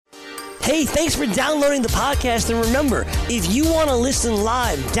Hey, thanks for downloading the podcast. And remember, if you want to listen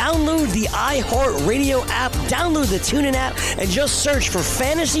live, download the iHeartRadio app, download the TuneIn app, and just search for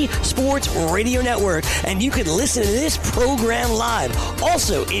Fantasy Sports Radio Network, and you can listen to this program live.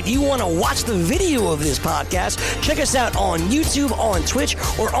 Also, if you want to watch the video of this podcast, check us out on YouTube, on Twitch,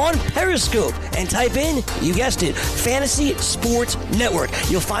 or on Periscope, and type in, you guessed it, Fantasy Sports Network.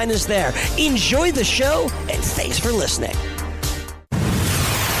 You'll find us there. Enjoy the show, and thanks for listening.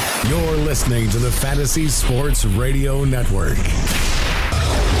 You're listening to the Fantasy Sports Radio Network.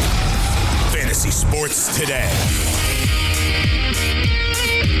 Fantasy Sports Today.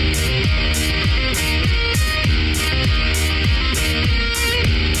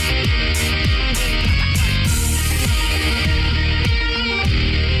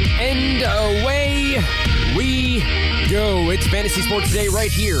 And away we go. It's Fantasy Sports Today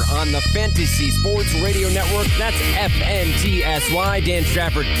right here on the Fantasy Sports Radio Network. That's FNTSY. Dan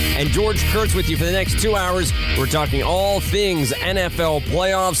Strafford and George Kurtz with you for the next 2 hours. We're talking all things NFL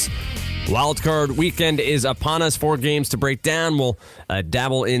playoffs. Wildcard weekend is upon us. 4 games to break down. We'll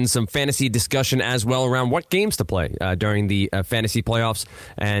dabble in some fantasy discussion as well around what games to play during the fantasy playoffs.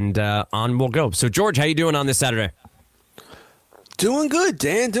 And on we'll go. So, George, how you doing on this Saturday? Doing good,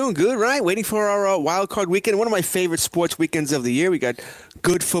 Dan. Doing good, right? Waiting for our wild card weekend. One of my favorite sports weekends of the year. We got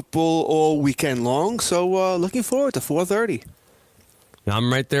good football all weekend long, so looking forward to 4:30.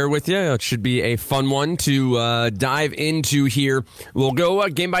 I'm right there with you. It should be a fun one to dive into here. We'll go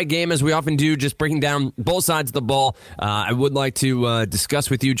game by game, as we often do, just breaking down both sides of the ball. I would like to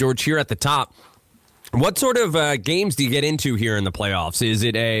discuss with you, George, here at the top. What sort of games do you get into here in the playoffs? Is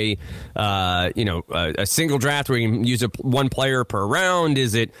it a single draft where you can use one player per round?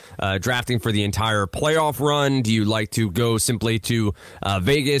 Is it drafting for the entire playoff run? Do you like to go simply to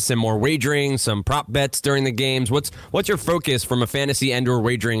Vegas and more wagering, some prop bets during the games? What's your focus from a fantasy and/or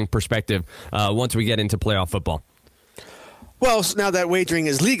wagering perspective once we get into playoff football? Well, now that wagering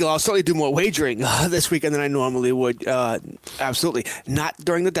is legal, I'll certainly do more wagering this weekend than I normally would. Absolutely. Not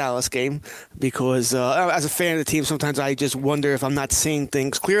during the Dallas game, because as a fan of the team, sometimes I just wonder if I'm not seeing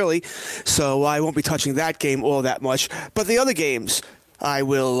things clearly. So I won't be touching that game all that much. But the other games, I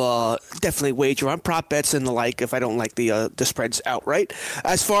will definitely wager on prop bets and the like if I don't like the spreads outright.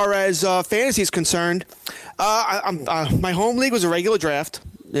 As far as fantasy is concerned, my home league was a regular draft.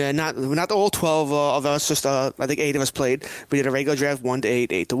 Yeah, not the all 12 of us, just I think 8 of us played. We did a regular draft, 1 to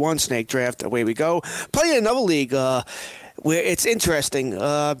 8, 8 to 1, snake draft, away we go. Playing in another league where it's interesting.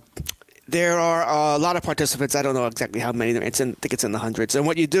 There are a lot of participants. I don't know exactly how many. I think it's in the hundreds. And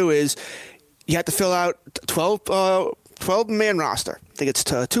what you do is you have to fill out 12-man roster. I think it's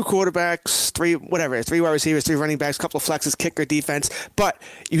 2 quarterbacks, 3 wide receivers, 3 running backs, a couple of flexes, kicker, defense. But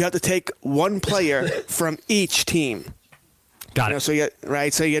you have to take one player from each team. Got it. So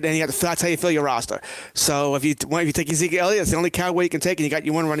that's how you fill your roster. So if you take Ezekiel Elliott, it's the only cowboy you can take, and you got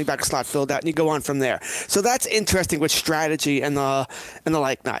your one running back slot filled out, and you go on from there. So that's interesting with strategy and the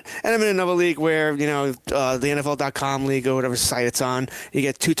like not. And I'm in another league where the NFL.com league or whatever site it's on, you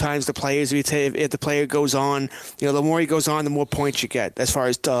get 2 times the players. If the player goes on, the more he goes on, the more points you get as far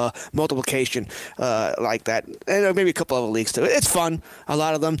as multiplication like that. And maybe a couple other leagues too. It's fun, a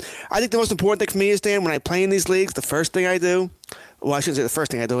lot of them. I think the most important thing for me is, Dan, when I play in these leagues, the first thing I do. Well, I shouldn't say the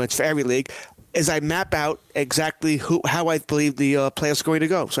first thing I do. It's for every league. Is I map out exactly how I believe the playoffs are going to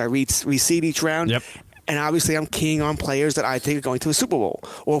go. So I reseed each round. Yep. And obviously I'm keying on players that I think are going to the Super Bowl,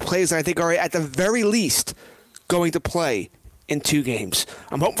 or players that I think are at the very least going to play in 2 games.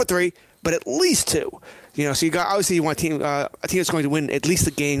 I'm hoping for 3, but at least 2. So you want a team that's going to win at least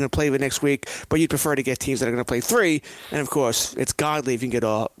a game and play the next week, but you'd prefer to get teams that are going to play 3. And of course, it's godly if you can get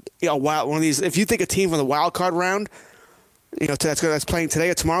a wild one of these. If you think a team from the wild card round, that's playing today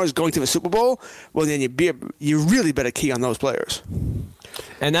or tomorrow is going to the Super Bowl, well, then you really better key on those players.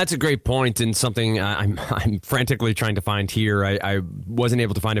 And that's a great point, and something I'm frantically trying to find here. I wasn't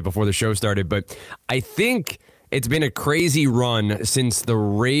able to find it before the show started, but I think it's been a crazy run since the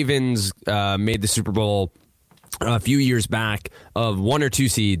Ravens made the Super Bowl a few years back of 1 or 2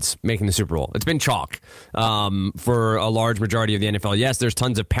 seeds making the Super Bowl. It's been chalk for a large majority of the NFL. Yes, there's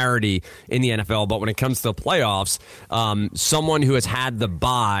tons of parity in the NFL, but when it comes to the playoffs, someone who has had the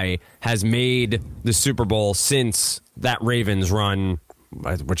bye has made the Super Bowl since that Ravens run,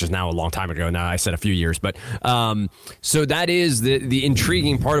 which is now a long time ago. Now I said a few years, but so that is the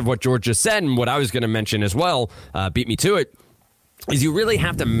intriguing part of what George just said, and what I was going to mention as well. Beat me to it. is you really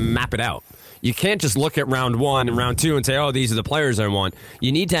have to map it out. You can't just look at round 1 and round 2 and say, oh, these are the players I want.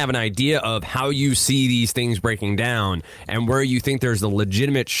 You need to have an idea of how you see these things breaking down and where you think there's a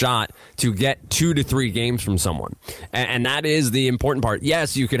legitimate shot to get 2 to 3 games from someone. And that is the important part.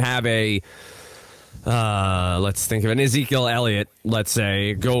 Yes, you could have let's think of an Ezekiel Elliott, let's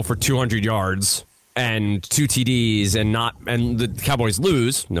say, go for 200 yards and 2 TDs and the Cowboys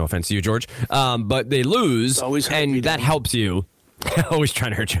lose. No offense to you, George. But they lose, and that helps you. Always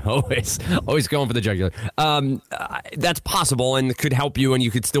trying to hurt you. Always going for the jugular. That's possible and could help you, and you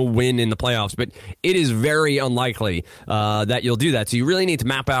could still win in the playoffs. But it is very unlikely that you'll do that. So you really need to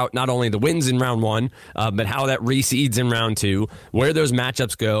map out not only the wins in round 1, but how that reseeds in round 2, where those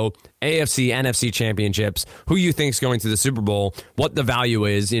matchups go, AFC, NFC championships, who you think is going to the Super Bowl, what the value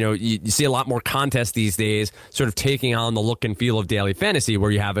is. You see a lot more contests these days, sort of taking on the look and feel of daily fantasy, where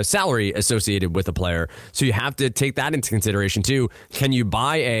you have a salary associated with a player. So you have to take that into consideration too. Can you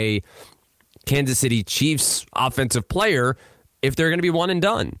buy a Kansas City Chiefs offensive player if they're going to be one and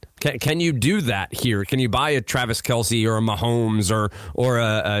done? Can you do that here? Can you buy a Travis Kelce or a Mahomes or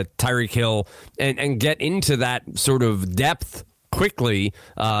a Tyreek Hill and get into that sort of depth quickly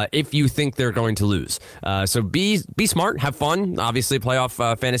if you think they're going to lose? So be smart, have fun. Obviously,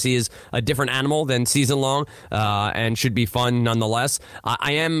 playoff fantasy is a different animal than season long and should be fun nonetheless.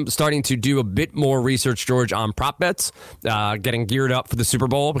 I am starting to do a bit more research, George, on prop bets, getting geared up for the Super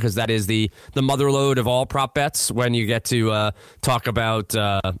Bowl, because that is the motherlode of all prop bets when you get to talk about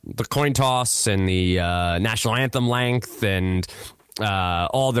the coin toss and the national anthem length and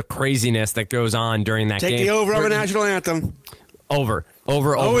all the craziness that goes on during that game. Take the over on the national anthem. Over.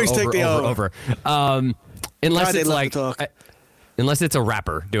 Always take the over. Unless it's like, unless it's a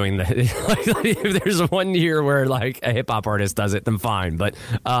rapper doing that. If there's one year where like a hip hop artist does it, then fine. But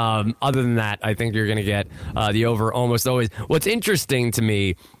other than that, I think you're going to get the over almost always. What's interesting to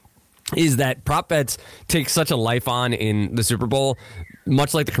me is that prop bets take such a life on in the Super Bowl,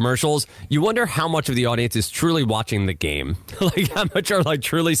 much like the commercials. You wonder how much of the audience is truly watching the game. Like how much are like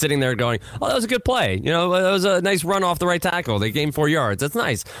truly sitting there going, oh, that was a good play. That was a nice run off the right tackle. They gained 4 yards. That's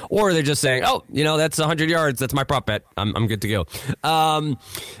nice. Or they're just saying, oh, that's 100 yards. That's my prop bet. I'm good to go.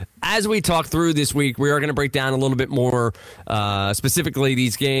 As we talk through this week, we are going to break down a little bit more specifically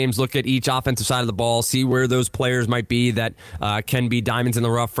these games, look at each offensive side of the ball, see where those players might be that can be diamonds in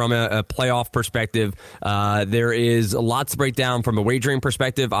the rough from a playoff perspective. There is lots to break down from a wagering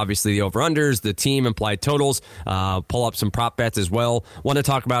perspective. Obviously, the over-unders, the team implied totals, pull up some prop bets as well. Want to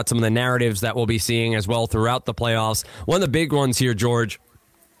talk about some of the narratives that we'll be seeing as well throughout the playoffs. One of the big ones here, George,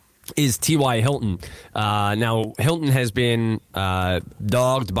 is T.Y. Hilton. Now, Hilton has been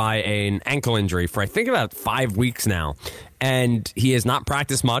dogged by an ankle injury for, I think, about 5 weeks now, and he has not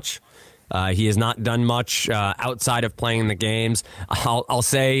practiced much. He has not done much outside of playing the games. I'll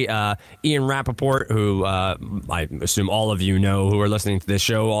say Ian Rappaport, who I assume all of you know who are listening to this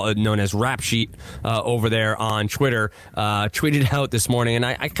show, known as Rap Sheet over there on Twitter, tweeted out this morning, and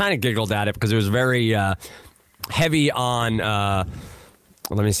I kind of giggled at it because it was very heavy on...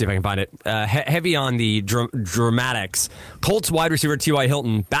 let me see if I can find it. Heavy on the dramatics. Colts wide receiver T.Y.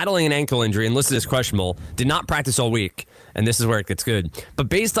 Hilton, battling an ankle injury and listed as questionable, did not practice all week. And this is where it gets good. But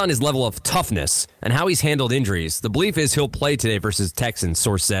based on his level of toughness and how he's handled injuries, the belief is he'll play today versus Texans,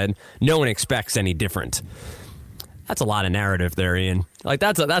 source said. No one expects any different. That's a lot of narrative there, Ian. Like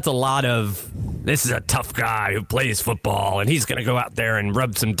that's a lot of, this is a tough guy who plays football and he's going to go out there and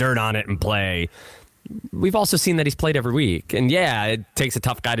rub some dirt on it and play. We've also seen that he's played every week. And yeah, it takes a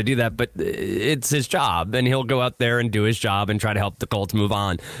tough guy to do that, but it's his job. And he'll go out there and do his job and try to help the Colts move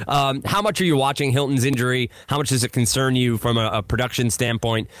on. How much are you watching Hilton's injury? How much does it concern you from a production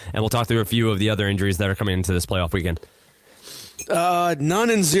standpoint? And we'll talk through a few of the other injuries that are coming into this playoff weekend. None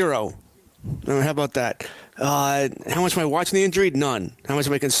and zero. How about that? How much am I watching the injury? None. How much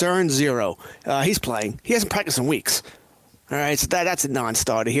am I concerned? Zero. He's playing. He hasn't practiced in weeks. All right, so that's a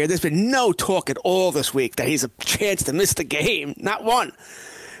non-starter here. There's been no talk at all this week that he's a chance to miss the game. Not one.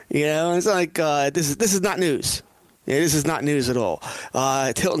 It's like this is not news. Yeah, this is not news at all.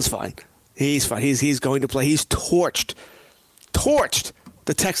 Hilton's fine. He's fine. He's going to play. He's torched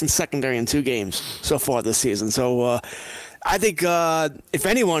the Texans secondary in 2 games so far this season. So I think, if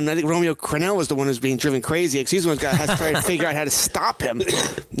anyone, I think Romeo Crennel is the one who's being driven crazy because he's the one who has to try to figure out how to stop him.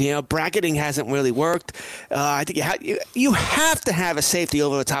 Bracketing hasn't really worked. I think you have to have a safety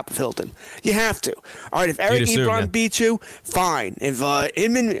over the top of Hilton. You have to. All right, if Eric Ebron beats you, fine. If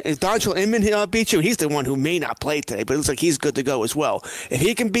Dontrell Inman beats you, he's the one who may not play today, but it looks like he's good to go as well. If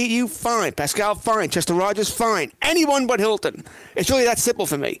he can beat you, fine. Pascal, fine. Chester Rogers, fine. Anyone but Hilton. It's really that simple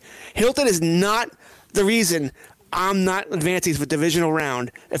for me. Hilton is not the reason I'm not advancing to the divisional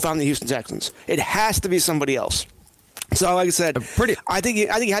round if I'm the Houston Texans. It has to be somebody else. So, like I said, I think you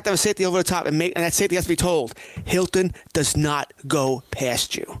have to have a safety over the top, and that safety has to be told, Hilton does not go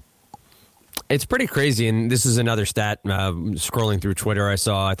past you. It's pretty crazy, and this is another stat. Scrolling through Twitter, I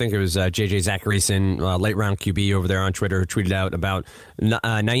saw, I think it was JJ Zacharyson, late round QB over there on Twitter, who tweeted out about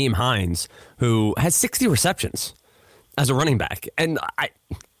Nyheim Hines, who has 60 receptions as a running back. And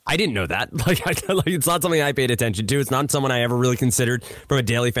I didn't know that. It's not something I paid attention to. It's not someone I ever really considered from a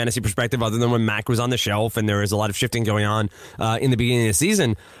daily fantasy perspective, other than when Mac was on the shelf and there was a lot of shifting going on in the beginning of the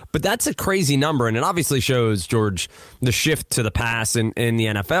season. But that's a crazy number, and it obviously shows, George, the shift to the pass in the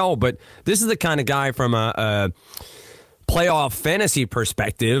NFL. But this is the kind of guy from a playoff fantasy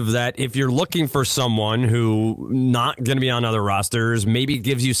perspective that if you're looking for someone who not going to be on other rosters, maybe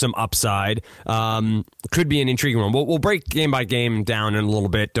gives you some upside, could be an intriguing one. We'll break game by game down in a little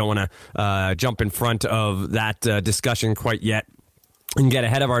bit. Don't want to jump in front of that discussion quite yet and get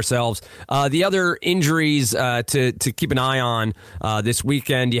ahead of ourselves. The other injuries to keep an eye on this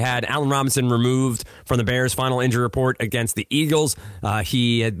weekend, you had Allen Robinson removed from the Bears' final injury report against the Eagles.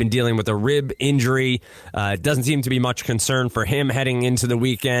 He had been dealing with a rib injury. Doesn't seem to be much concern for him heading into the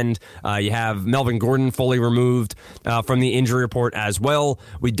weekend. You have Melvin Gordon fully removed from the injury report as well.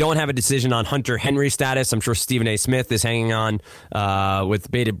 We don't have a decision on Hunter Henry's status. I'm sure Stephen A. Smith is hanging on with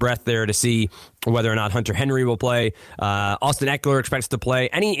bated breath there to see whether or not Hunter Henry will play. Austin Eckler expects to play.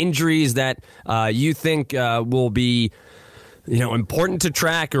 Any injuries that you think will be important to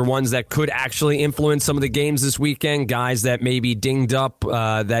track, or ones that could actually influence some of the games this weekend? Guys that may be dinged up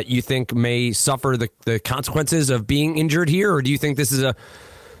that you think may suffer the consequences of being injured here? Or do you think this is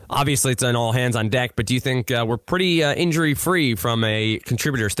obviously it's an all hands on deck, but do you think we're pretty injury free from a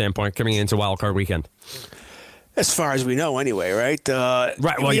contributor standpoint coming into Wildcard weekend? As far as we know, anyway, right?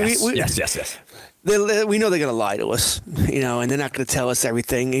 Right. Well, yes. We know they're going to lie to us, and they're not going to tell us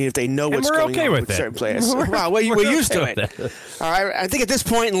everything, even if they know what's going on with certain players. Wow, we're used to it. All right, I think at this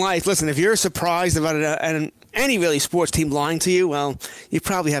point in life, listen, if you're surprised about any really sports team lying to you, well, you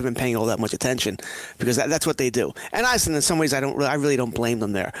probably haven't been paying all that much attention, because that's what they do. And in some ways, I really don't blame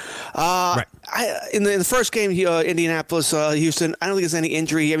them there. Right. In the first game, Indianapolis, Houston, I don't think there's any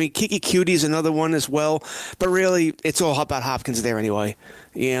injury. I mean, Kiki Cutie is another one as well, but really, it's all about Hopkins there anyway.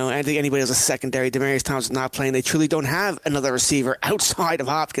 I think anybody has a secondary. Demaryius Thomas not playing. They truly don't have another receiver outside of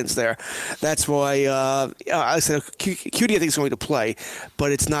Hopkins there. That's why I said Cutie I think is going to play,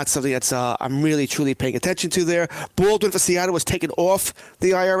 but it's not something that's I'm really truly paying attention to there. Baldwin for Seattle was taken off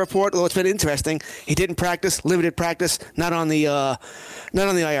the IR report, although it's been interesting. He didn't practice, limited practice, not on the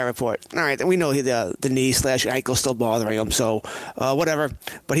IR report. All right, we know the knee/ankle still bothering him, so whatever.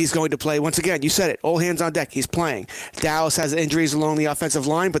 But he's going to play. Once again, you said it, all hands on deck. He's playing. Dallas has injuries along the offensive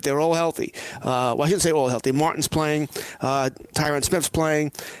line, but they're all healthy. Well, I shouldn't say all healthy. Martin's playing. Tyron Smith's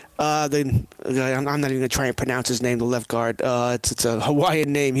playing. I'm not even going to try and pronounce his name, the left guard. It's a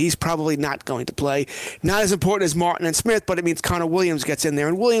Hawaiian name. He's probably not going to play. Not as important as Martin and Smith, but it means Connor Williams gets in there.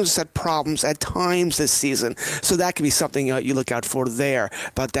 And Williams has had problems at times this season. So that could be something you look out for there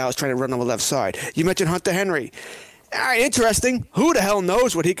about Dallas trying to run on the left side. You mentioned Hunter Henry. All right, interesting. Who the hell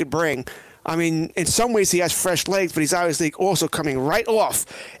knows what he could bring? I mean, in some ways he has fresh legs, but he's obviously also coming right off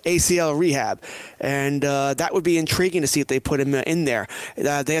ACL rehab. And that would be intriguing to see if they put him in there. They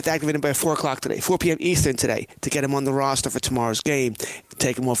have to activate him by 4 o'clock today, 4 p.m. Eastern today, to get him on the roster for tomorrow's game,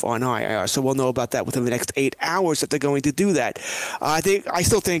 take him off on IR. So we'll know about that within the next 8 hours that they're going to do that. I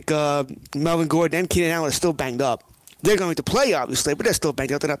still think Melvin Gordon and Keenan Allen are still banged up. They're going to play, obviously, but they're still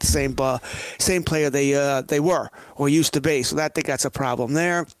banged up. They're not the same player they were or used to be. So I think that's a problem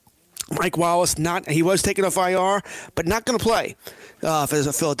there. Mike Wallace, he was taken off IR, but not going to play for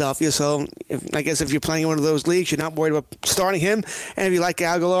Philadelphia. So I guess if you're playing in one of those leagues, you're not worried about starting him. And if you like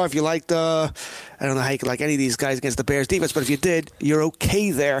Aguilar, if you liked, I don't know how you could like any of these guys against the Bears defense, but if you did, you're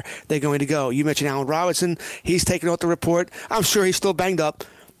okay there. They're going to go. You mentioned Allen Robinson. He's taken off the report. I'm sure he's still banged up.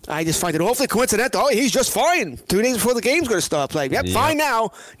 I just find it awfully coincidental. Oh, he's just fine. 2 days before the game's going to start playing. Yep, fine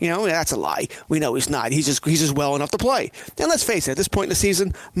now. That's a lie. We know he's not. He's just well enough to play. And let's face it, at this point in the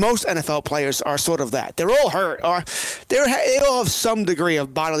season, most NFL players are sort of that. They're all hurt, or they all have some degree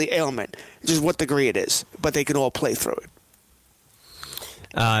of bodily ailment, just what degree it is, but they can all play through it.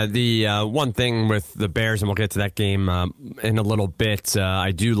 The one thing with the Bears, and we'll get to that game in a little bit,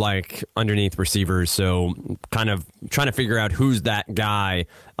 I do like underneath receivers, so kind of trying to figure out who's that guy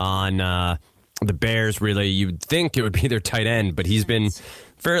on the Bears, really. You'd think it would be their tight end, but he's been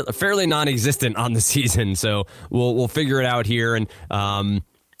fairly non-existent on the season, so we'll figure it out here and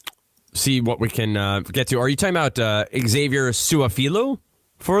see what we can get to. Are you talking about Xavier Su'a-Filo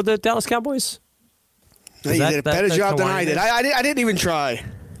for the Dallas Cowboys? You did a better job than I did. I didn't even try.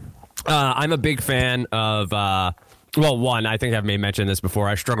 I'm a big fan of. One, I think I've made mention of this before.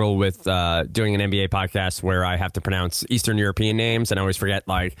 I struggle with doing an NBA podcast where I have to pronounce Eastern European names, and I always forget,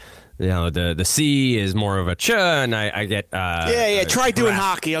 the C is more of a ch, and I get try doing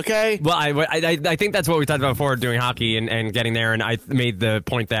hockey, okay? Well, I think that's what we talked about before, doing hockey and getting there, and I made the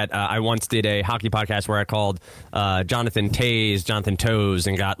point that I once did a hockey podcast where I called Jonathan Toes,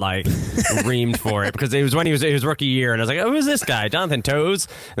 and got reamed for it, because it was when he was his rookie year, and I was like, oh, who's this guy, Jonathan Toes?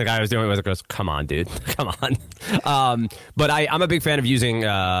 And the guy I was doing it with goes, come on, dude, come on. But I'm a big fan of using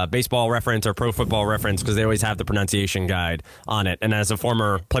baseball reference or pro football reference, because they always have the pronunciation guide on it, and as a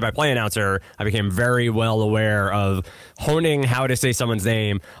former play-by-play announcer, I became very well aware of honing how to say someone's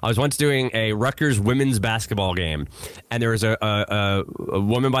name. I was once doing a Rutgers women's basketball game, and there was a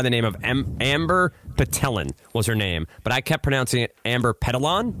woman by the name of Amber Patelin was her name, but I kept pronouncing it Amber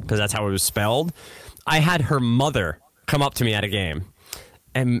Petalon because that's how it was spelled. I had her mother come up to me at a game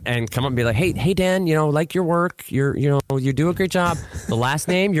and come up and be like, hey Dan, like your work, you do a great job. The last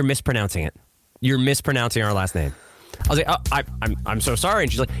name, you're mispronouncing it. You're mispronouncing our last name. I was like, oh, I'm so sorry.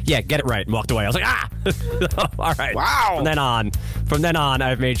 And she's like, yeah, get it right, and walked away. I was like, all right. Wow. From then on,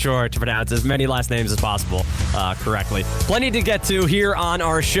 I've made sure to pronounce as many last names as possible correctly. Plenty to get to here on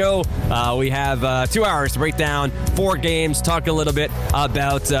our show. We have 2 hours to break down 4 games, talk a little bit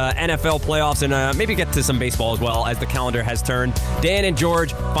about NFL playoffs, and maybe get to some baseball as well as the calendar has turned. Dan and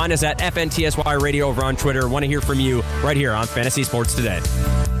George, find us at FNTSY Radio over on Twitter. Want to hear from you right here on Fantasy Sports Today.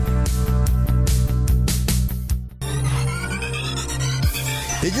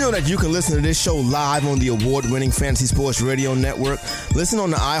 Did you know that you can listen to this show live on the award-winning Fantasy Sports Radio Network? Listen on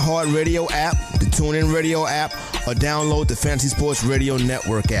the iHeartRadio app, the TuneIn Radio app, or download the Fantasy Sports Radio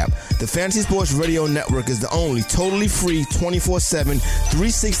Network app. The Fantasy Sports Radio Network is the only totally free 24/7,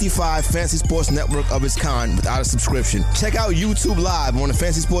 365 Fantasy Sports Network of its kind without a subscription. Check out YouTube Live on the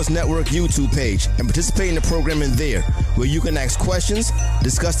Fantasy Sports Network YouTube page and participate in the programming there, where you can ask questions,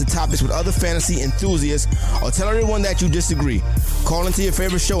 discuss the topics with other fantasy enthusiasts, or tell everyone that you disagree. Call into your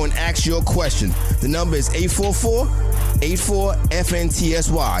favorite show and ask your question. The number is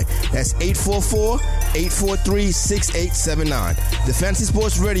 844-84-FNTSY. That's 844-843-6879. The Fantasy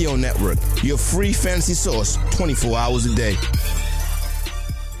Sports Radio Network, your free fantasy source 24 hours a day.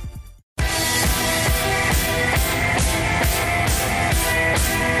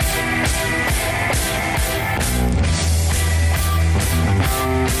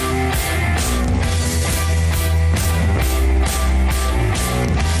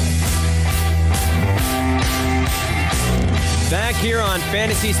 Back here on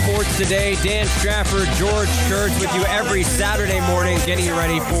Fantasy Sports Today, Dan Strafford, George Church with you every Saturday morning, getting you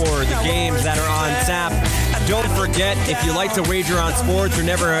ready for the games that are on tap. Don't forget, if you like to wager on sports or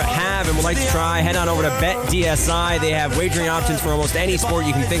never have and would like to try, head on over to BetDSI. They have wagering options for almost any sport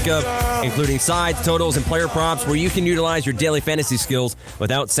you can think of, including sides, totals, and player props, where you can utilize your daily fantasy skills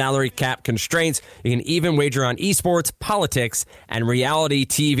without salary cap constraints. You can even wager on esports, politics, and reality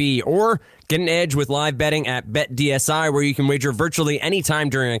TV, or get an edge with live betting at BetDSI, where you can wager virtually any time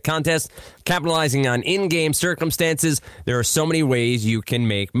during a contest, capitalizing on in-game circumstances. There are so many ways you can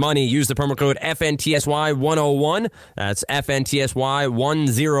make money. Use the promo code FNTSY101. That's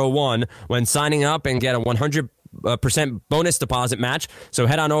FNTSY101 when signing up and get a 100% bonus deposit match. So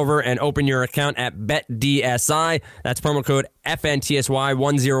head on over and open your account at BetDSI. That's promo code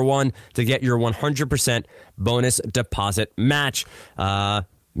FNTSY101 to get your 100% bonus deposit match.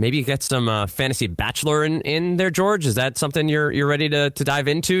 Maybe you get some fantasy bachelor in there, George. Is that something you're ready to dive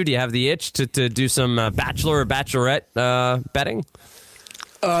into? Do you have the itch to do some bachelor or bachelorette betting?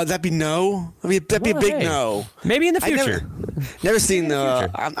 That'd be no. That'd be a big no. Maybe in the future. Never seen.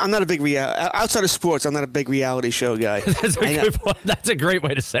 I'm not a big outside of sports. I'm not a big reality show guy. That's a good point. That's a great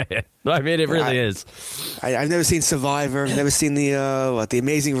way to say it. I mean, it really is. I've never seen Survivor. I've never seen the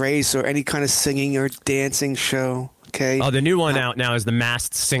Amazing Race or any kind of singing or dancing show. Okay. Oh, the new one out now is The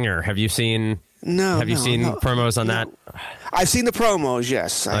Masked Singer. Have you seen? No. Have you seen promos on that? I've seen the promos.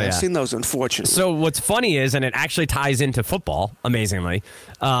 Yes, I've seen those. Unfortunately. So what's funny is, and it actually ties into football amazingly,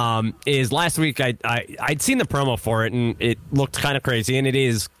 is last week I'd seen the promo for it, and it looked kind of crazy, and it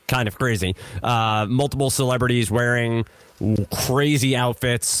is kind of crazy. Multiple celebrities wearing crazy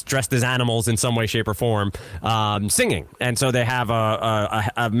outfits, dressed as animals in some way, shape, or form, singing. And so they have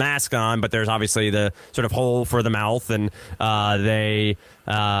a mask on, but there's obviously the sort of hole for the mouth, and they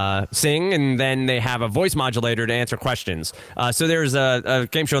sing, and then they have a voice modulator to answer questions. So there's a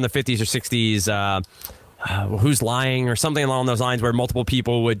game show in the 50s or 60s, Who's Lying or something along those lines, where multiple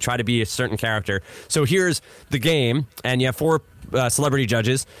people would try to be a certain character. So here's the game, and you have 4 celebrity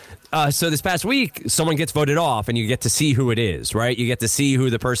judges. So this past week, someone gets voted off, and you get to see who it is, right? You get to see who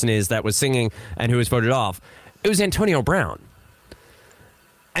the person is that was singing and who was voted off. It was Antonio Brown.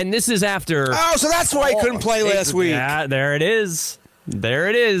 And this is after... Oh, so that's why he couldn't play last week. Yeah, there it is. There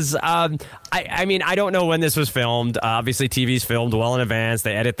it is. I mean, I don't know when this was filmed. Obviously, TV's filmed well in advance.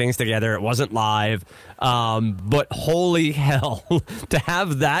 They edit things together. It wasn't live. But holy hell, to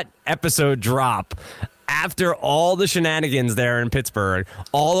have that episode drop after all the shenanigans there in Pittsburgh,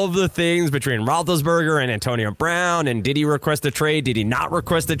 all of the things between Roethlisberger and Antonio Brown, and did he request a trade? Did he not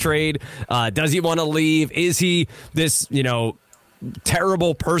request a trade? Does he want to leave? Is he this,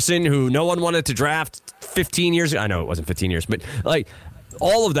 terrible person who no one wanted to draft 15 years ago? I know it wasn't 15 years, but like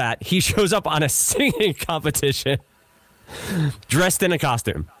all of that, he shows up on a singing competition dressed in a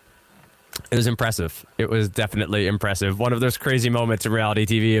costume. It was impressive. It was definitely impressive. One of those crazy moments in reality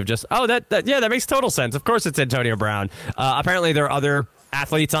TV of just, that makes total sense. Of course it's Antonio Brown. Apparently there are other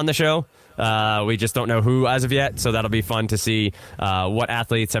athletes on the show. We just don't know who as of yet, so that'll be fun to see what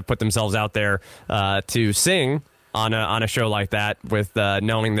athletes have put themselves out there to sing on a show like that, with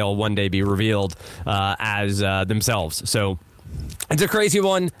knowing they'll one day be revealed as themselves. So it's a crazy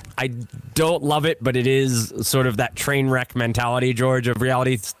one. I don't love it, but it is sort of that train wreck mentality, George, of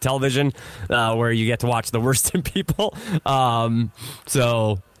reality television, where you get to watch the worst in people.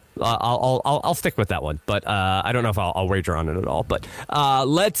 So I'll stick with that one, but I don't know if I'll wager on it at all. But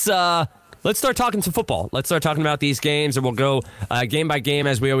let's start talking some football. Let's start talking about these games, and we'll go game by game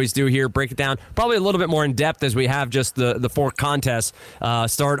as we always do here, break it down probably a little bit more in depth as we have just the four contests.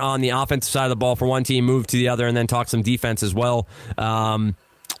 Start on the offensive side of the ball for one team, move to the other, and then talk some defense as well.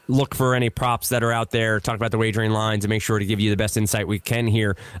 Look for any props that are out there, talk about the wagering lines, and make sure to give you the best insight we can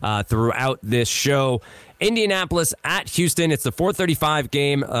here throughout this show. Indianapolis at Houston. It's the 4:35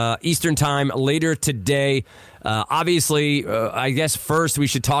 game Eastern time later today. Obviously, I guess first we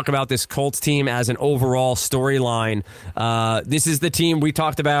should talk about this Colts team as an overall storyline. This is the team we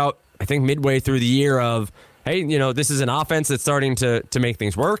talked about, I think, midway through the year of, hey, this is an offense that's starting to make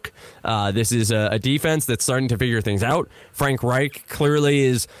things work. This is a defense that's starting to figure things out. Frank Reich clearly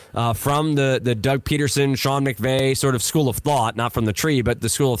is from the Doug Peterson, Sean McVay sort of school of thought, not from the tree, but the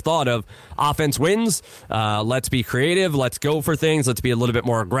school of thought of offense wins. Let's be creative. Let's go for things. Let's be a little bit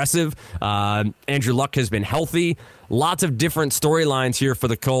more aggressive. Andrew Luck has been healthy. Lots of different storylines here for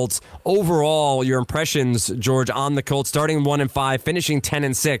the Colts. Overall, your impressions, George, on the Colts, starting 1-5, finishing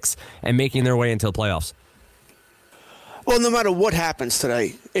 10-6, and making their way into the playoffs. Well, no matter what happens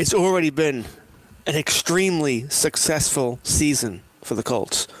today, it's already been an extremely successful season for the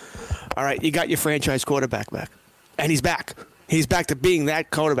Colts. All right, you got your franchise quarterback back, and he's back. He's back to being that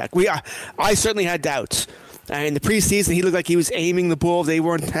quarterback. I certainly had doubts. In the preseason, he looked like he was aiming the ball. They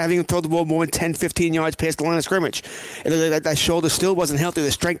weren't having him throw the ball more than 10, 15 yards past the line of scrimmage. That shoulder still wasn't healthy.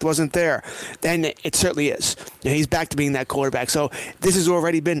 The strength wasn't there. Then it certainly is. He's back to being that quarterback. So this has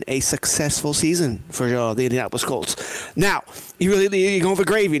already been a successful season for the Indianapolis Colts. Now, you're going for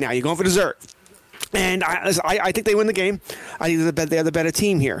gravy now. You're going for dessert. And I think they win the game. I think they're the better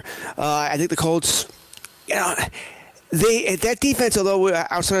team here. I think the Colts, that defense, although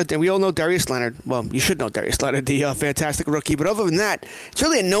outside of, we all know Darius Leonard. Well, you should know Darius Leonard, the fantastic rookie. But other than that, it's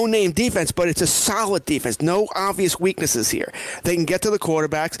really a no-name defense, but it's a solid defense. No obvious weaknesses here. They can get to the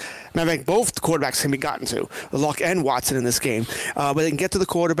quarterbacks. I think both quarterbacks can be gotten to, Luck and Watson in this game. But they can get to the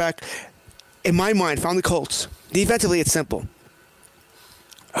quarterback. In my mind, found the Colts. Defensively, it's simple.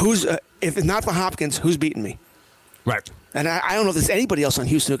 If it's not for Hopkins, who's beating me? Right. And I don't know if there's anybody else on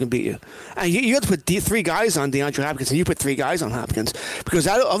Houston who can beat you. And you have to put three guys on DeAndre Hopkins, and you put three guys on Hopkins. Because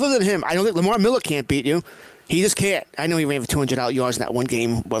other than him, I don't think Lamar Miller can't beat you. He just can't. I know he ran for 200 yards in that one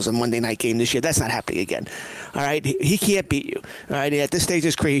game. Was a Monday night game this year. That's not happening again. All right? He can't beat you. All right? At this stage of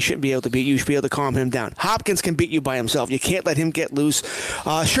his career, he shouldn't be able to beat you. You should be able to calm him down. Hopkins can beat you by himself. You can't let him get loose.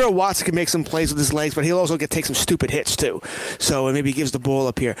 Sure, Watson can make some plays with his legs, but he'll also take some stupid hits too. So maybe he gives the ball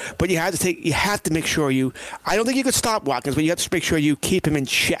up here. But you have to make sure I don't think you could stop Watkins, but you have to make sure you keep him in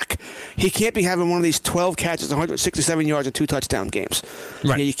check. He can't be having one of these 12 catches, 167 yards, and 2 touchdown games.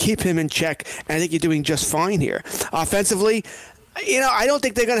 Right. You keep him in check, and I think you're doing just fine here. Offensively, I don't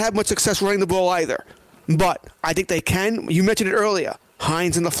think they're going to have much success running the ball either. But I think they can. You mentioned it earlier.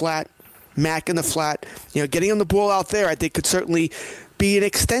 Hines in the flat, Mack in the flat. Getting on the ball out there, I think, could certainly be an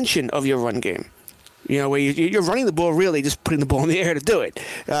extension of your run game. Where you're running the ball, really just putting the ball in the air to do it.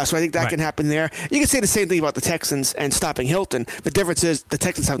 So I think that can happen there. You can say the same thing about the Texans and stopping Hilton. The difference is the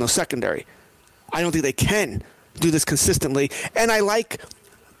Texans have no secondary. I don't think they can do this consistently. And I like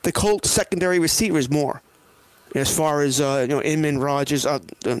the Colts secondary receivers more. As far as Inman, Rogers,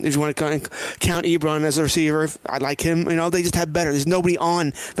 if you want to count Ebron as a receiver, I like him. They just have better. There's nobody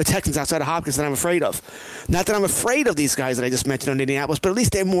on the Texans outside of Hopkins that I'm afraid of. Not that I'm afraid of these guys that I just mentioned on Indianapolis, but at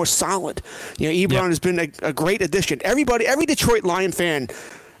least they're more solid. Ebron has been a great addition. Every Detroit Lion fan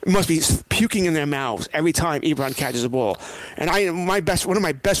must be puking in their mouths every time Ebron catches a ball. And one of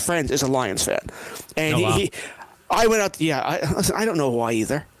my best friends is a Lions fan, and I went out. Listen, I don't know why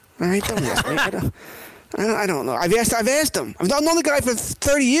either. All right, don't ask me. I don't know. I've asked him. I've known the guy for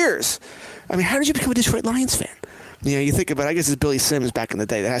 30 years. I mean, how did you become a Detroit Lions fan? You think about it, I guess it's Billy Sims back in the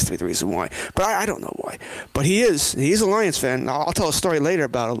day. That has to be the reason why. But I don't know why. But he's a Lions fan. I'll tell a story later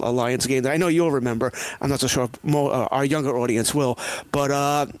about a Lions game that I know you'll remember. I'm not so sure if our younger audience will. But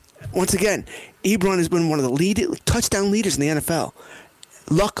once again, Ebron has been one of the touchdown leaders in the NFL.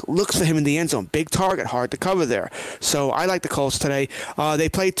 Luck looks for him in the end zone. Big target, hard to cover there. So I like the Colts today. They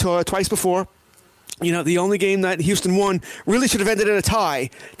played twice before. The only game that Houston won really should have ended in a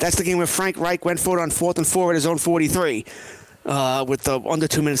tie. That's the game where Frank Reich went for it on 4th and 4 at his own 43. With under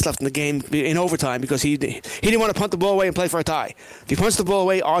 2 minutes left in the game in overtime because he didn't want to punt the ball away and play for a tie. If he punts the ball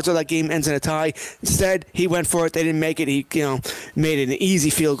away, odds are that game ends in a tie. Instead, he went for it. They didn't make it. He made it an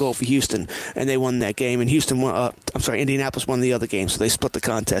easy field goal for Houston, and they won that game. And Indianapolis won the other game, so they split the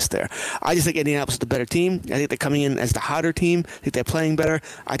contest there. I just think Indianapolis is the better team. I think they're coming in as the hotter team. I think they're playing better.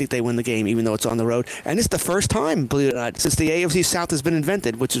 I think they win the game, even though it's on the road. And it's the first time, believe it or not, since the AFC South has been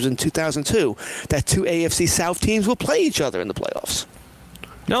invented, which was in 2002, that two AFC South teams will play each other in the playoffs.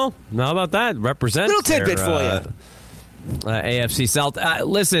 No, how about that? Represents little tidbit for you. AFC South.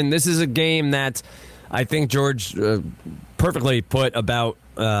 Listen, this is a game that I think George perfectly put about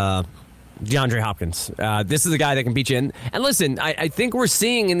DeAndre Hopkins. This is a guy that can beat you. And listen, I think we're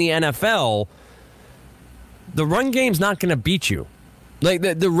seeing in the NFL, the run game's not going to beat you. Like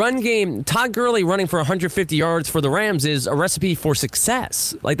the run game, Todd Gurley running for 150 yards for the Rams is a recipe for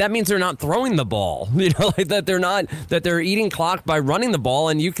success. Like that means they're not throwing the ball, that they're eating clock by running the ball,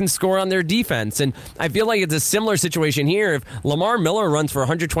 and you can score on their defense. And I feel like it's a similar situation here. If Lamar Miller runs for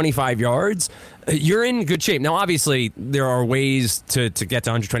 125 yards, you're in good shape. Now, obviously, there are ways to get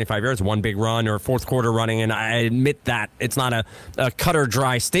to 125 yards, one big run or fourth quarter running, and I admit that it's not a cut or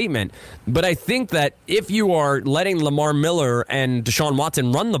dry statement. But I think that if you are letting Lamar Miller and Deshaun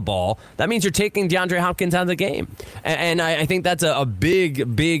Watson run the ball, that means you're taking DeAndre Hopkins out of the game. And I think that's a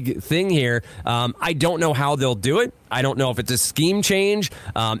big, big thing here. I don't know how they'll do it. I don't know if it's a scheme change,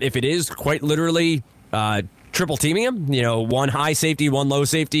 if it is quite literally triple teaming him, one high safety, one low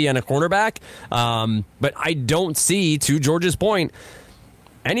safety, and a cornerback. But I don't see, to George's point,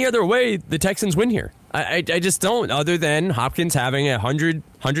 any other way the Texans win here. I just don't, other than Hopkins having a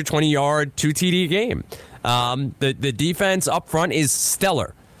 120-yard, 2 TD game. The defense up front is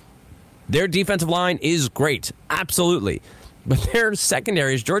stellar. Their defensive line is great, absolutely. But their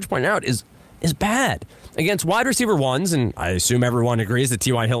secondary, as George pointed out, is bad. Against wide receiver ones, and I assume everyone agrees that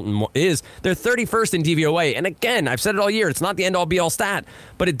T.Y. Hilton is, they're 31st in DVOA. And again, I've said it all year, it's not the end-all be-all stat,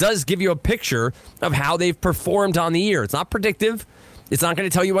 but it does give you a picture of how they've performed on the year. It's not predictive. It's not going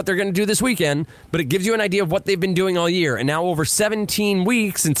to tell you what they're going to do this weekend, but it gives you an idea of what they've been doing all year. And now over 17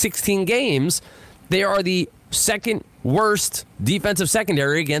 weeks and 16 games, they are the second worst defensive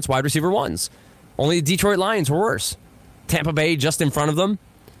secondary against wide receiver ones. Only the Detroit Lions were worse. Tampa Bay just in front of them.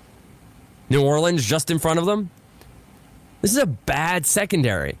 New Orleans just in front of them. This is a bad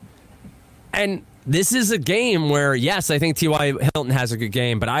secondary. And this is a game where, yes, I think T.Y. Hilton has a good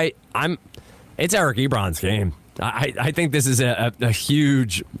game, but it's Eric Ebron's game. I think this is a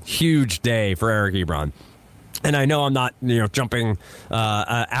huge, huge day for Eric Ebron. And I know I'm not, jumping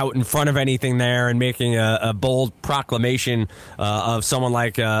out in front of anything there and making a bold proclamation of someone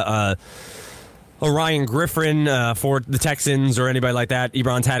like Ryan Griffin for the Texans or anybody like that.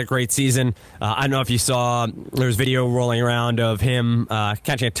 Ebron's had a great season. I don't know if you saw, there's video rolling around of him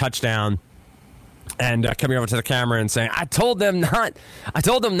catching a touchdown and coming over to the camera and saying, I told them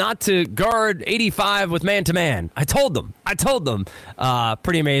not to guard 85 with man-to-man. I told them.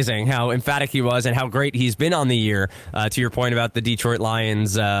 Pretty amazing how emphatic he was and how great he's been on the year. To your point about the Detroit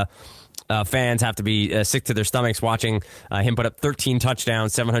Lions, fans have to be sick to their stomachs watching him put up 13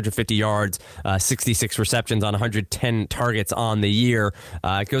 touchdowns, 750 yards, 66 receptions on 110 targets on the year.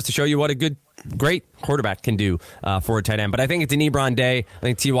 It goes to show you what a great quarterback can do for a tight end. But I think it's an Ebron day. I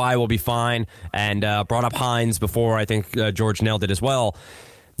think T.Y. will be fine. And brought up Hines before. I think George nailed it as well.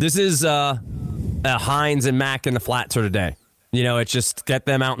 This is a Hines and Mack in the flat sort of day. It's just get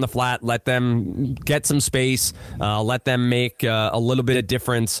them out in the flat, let them get some space, let them make a little bit of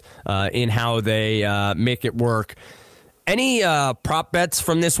difference in how they make it work. Any prop bets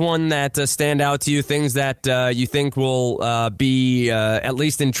from this one that stand out to you? Things that you think will be at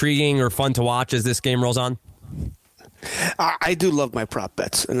least intriguing or fun to watch as this game rolls on? I do love my prop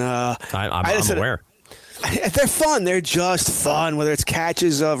bets, and I'm aware. They're fun. They're just fun, whether it's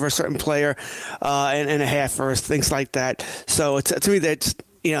catches of a certain player and a half or things like that. So to me,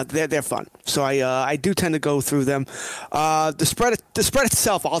 they're fun. So I do tend to go through them. The spread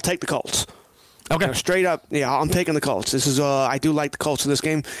itself, I'll take the Colts. Okay, straight up, I'm taking the Colts. This is I do like the Colts in this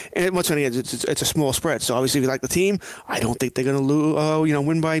game, and once again, it's a small spread. So obviously, if you like the team, I don't think they're going to lose.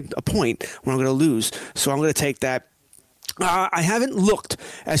 Win by a point when I'm going to lose. So I'm going to take that. I haven't looked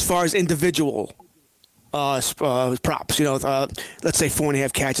as far as individual props. Let's say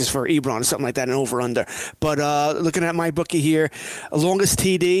 4.5 catches for Ebron or something like that, an over under. But looking at my bookie here, longest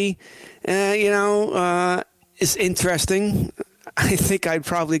TD, is interesting. I think I'd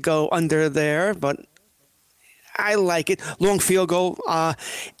probably go under there, but I like it. Long field goal,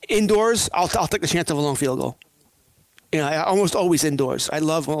 indoors. I'll take the chance of a long field goal. I almost always indoors. I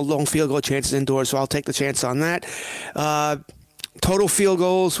love long field goal chances indoors, so I'll take the chance on that. Total field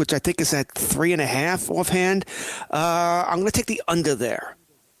goals, which I think is at 3.5 offhand. I'm going to take the under there.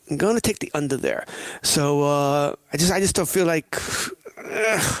 So I just don't feel like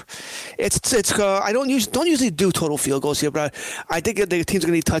it's. I don't usually do total field goals here, but I think the team's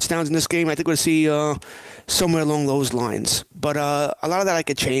going to need touchdowns in this game. I think we're going to see somewhere along those lines. But a lot of that I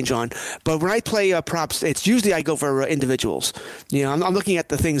could change on. But when I play props, it's usually I go for individuals. I'm looking at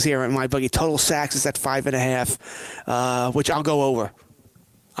the things here in my buggy. Total sacks is at 5.5, which I'll go over.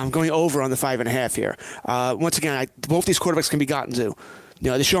 I'm going over on the 5.5 here. Once again, both these quarterbacks can be gotten to.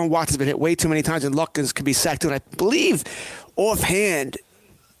 Deshaun Watson's been hit way too many times, and Luck can be sacked too. And I believe, offhand,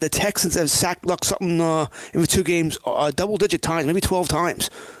 the Texans have sacked Luck something in the 2 games, double-digit times, maybe 12 times.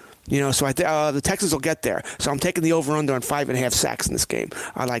 So the Texans will get there. So I'm taking the over-under on 5.5 sacks in this game.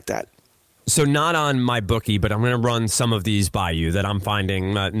 I like that. So not on my bookie, but I'm going to run some of these by you that I'm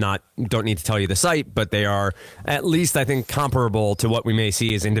finding. Don't need to tell you the site, but they are at least, I think, comparable to what we may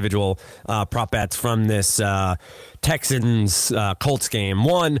see as individual prop bets from this Texans Colts game.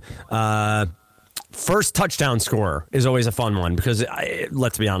 One, first touchdown scorer is always a fun one because,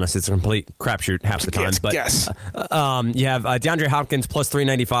 let's be honest, it's a complete crapshoot half the time. But yes. You have DeAndre Hopkins plus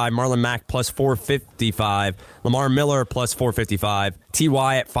 395, Marlon Mack plus 455, Lamar Miller plus 455,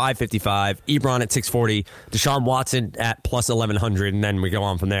 T.Y. at 555, Ebron at 640, Deshaun Watson at plus 1100, and then we go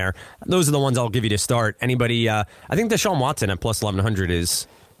on from there. Those are the ones I'll give you to start. Anybody? I think Deshaun Watson at plus 1100 is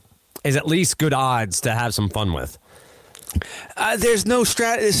at least good odds to have some fun with. There's no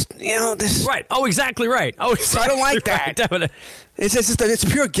strategy, Right. Oh, exactly right. Oh, exactly I don't like right. that. It's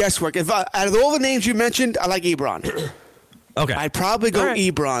pure guesswork. If out of all the names you mentioned, I like Ebron. Okay. I'd probably go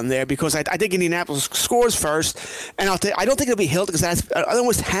Ebron there because I think Indianapolis scores first, and I don't think it'll be Hilton because that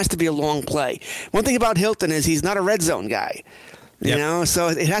almost has to be a long play. One thing about Hilton is he's not a red zone guy. So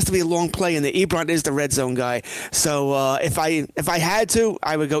it has to be a long play, and the Ebron is the red zone guy. So if I had to,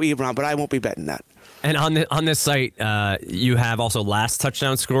 I would go Ebron, but I won't be betting that. And on this site, you have also last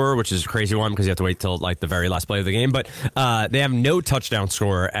touchdown scorer, which is a crazy one because you have to wait till like the very last play of the game. But they have no touchdown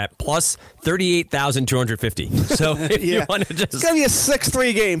scorer at plus 38,250. So if you want to just, it's gonna be a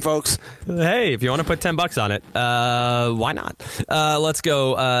 6-3 game, folks. Hey, if you want to put $10 on it, why not? Let's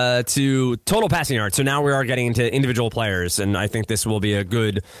go to total passing yards. So now we are getting into individual players, and I think this will be a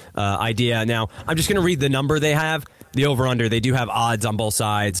good idea. Now I'm just going to read the number they have, the over under. They do have odds on both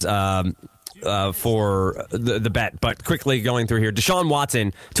sides. For the bet, but quickly going through here, Deshaun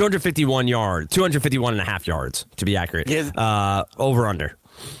Watson, 251 and a half yards to be accurate. Yeah. Over under.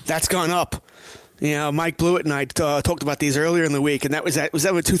 That's gone up. Mike Blewett and I talked about these earlier in the week, and that was at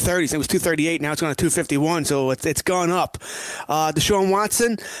 230. It was 238. Now it's going to 251. So it's gone up. Deshaun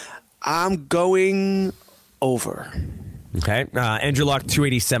Watson, I'm going over. Okay. Andrew Luck,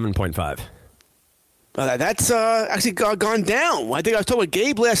 287.5. That's actually gone down. I think I was talking with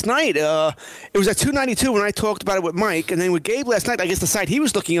Gabe last night. It was at 292 when I talked about it with Mike, and then with Gabe last night, I guess the site he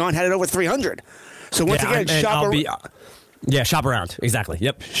was looking on had it over 300. So once again, shop around. Exactly.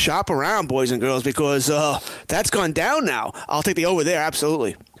 Yep. Shop around, boys and girls, because that's gone down now. I'll take the over there,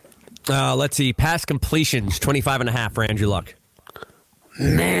 absolutely. Let's see. Pass completions, 25.5 for Andrew Luck.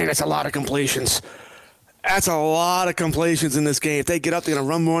 Man, that's a lot of completions. That's a lot of completions in this game. If they get up, they're going to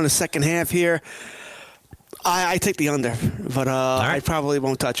run more in the second half here. I take the under, but right. I probably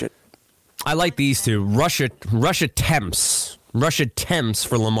won't touch it. I like these two. Rush attempts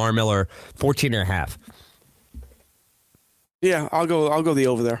for Lamar Miller, 14.5. Yeah, I'll go the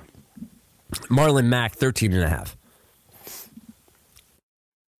over there. Marlon Mack, 13.5.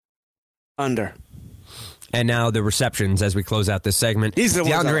 Under. And now the receptions as we close out this segment. These are the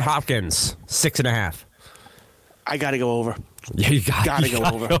ones DeAndre Hopkins, 6.5. I got to go over. Yeah, you gotta go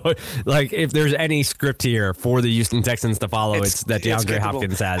over. Like, if there's any script here for the Houston Texans to follow, it's that DeAndre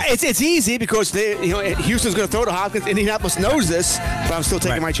Hopkins has. It's easy because Houston's going to throw to Hopkins. Indianapolis knows this, but I'm still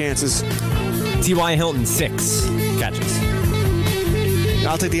taking my chances. T.Y. Hilton, 6 catches.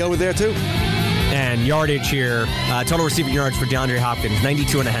 I'll take the over there, too. And yardage here, total receiving yards for DeAndre Hopkins,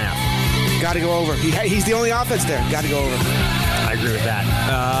 92.5. Got to go over. He's the only offense there. Got to go over. I agree with that.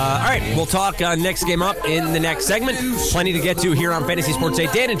 All right, we'll talk next game up in the next segment. Plenty to get to here on Fantasy Sports Day.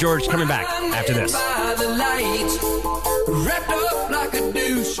 Dan and George coming back after this.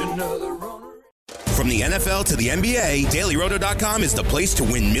 From the NFL to the NBA, DailyRoto.com is the place to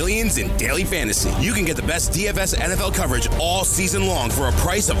win millions in daily fantasy. You can get the best DFS NFL coverage all season long for a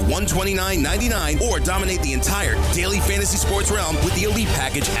price of $129.99 or dominate the entire daily fantasy sports realm with the Elite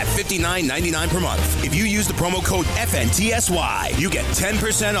Package at $59.99 per month. If you use the promo code FNTSY, you get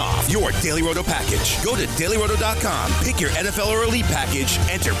 10% off your Daily Roto package. Go to DailyRoto.com, pick your NFL or Elite Package,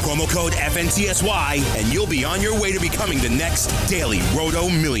 enter promo code FNTSY, and you'll be on your way to becoming the next Daily Roto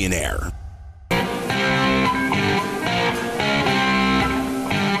millionaire.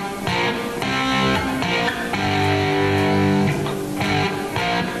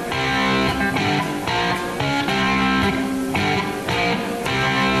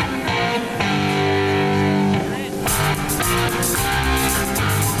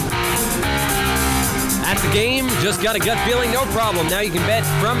 Game, just got a gut feeling, no problem. Now you can bet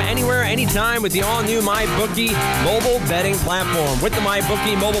from anywhere, anytime with the all-new MyBookie mobile betting platform. With the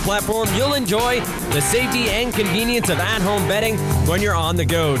MyBookie mobile platform, you'll enjoy the safety and convenience of at-home betting when you're on the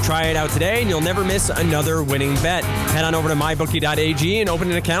go. Try it out today, and you'll never miss another winning bet. Head on over to MyBookie.ag and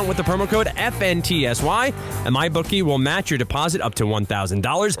open an account with the promo code FNTSY, and MyBookie will match your deposit up to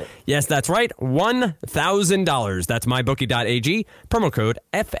 $1,000. Yes, that's right, $1,000. That's MyBookie.ag, promo code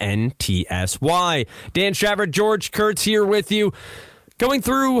FNTSY. Dan Stravert, George Kurtz here with you, going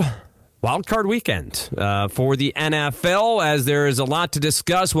through Wildcard weekend for the NFL, as there is a lot to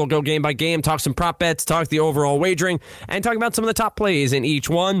discuss. We'll go game by game, talk some prop bets, talk the overall wagering, and talk about some of the top plays in each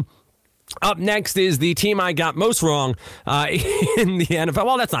one. Up next is the team I got most wrong in the NFL.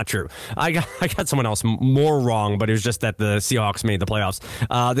 Well, that's not true. I got someone else more wrong, but it was just that the Seahawks made the playoffs.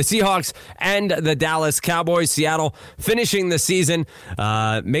 The Seahawks and the Dallas Cowboys. Seattle finishing the season,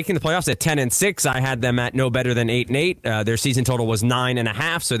 making the playoffs at 10-6. I had them at no better than 8-8. Their season total was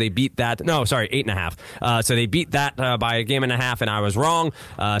 9.5, so they beat that. No, sorry, 8.5. So they beat that by a game and a half, and I was wrong.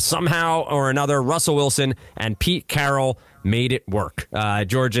 Somehow or another, Russell Wilson and Pete Carroll made it work.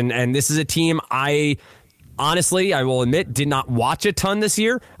 George, and this is a team I will admit, did not watch a ton this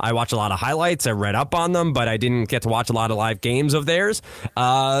year. I watched a lot of highlights. I read up on them, but I didn't get to watch a lot of live games of theirs.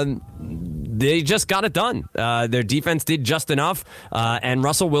 They just got it done. Their defense did just enough, and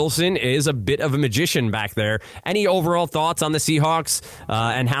Russell Wilson is a bit of a magician back there. Any overall thoughts on the Seahawks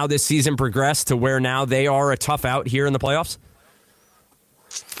and how this season progressed to where now they are a tough out here in the playoffs?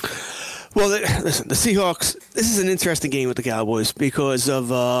 Well, listen, the Seahawks, this is an interesting game with the Cowboys because of,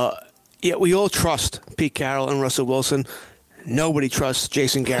 we all trust Pete Carroll and Russell Wilson. Nobody trusts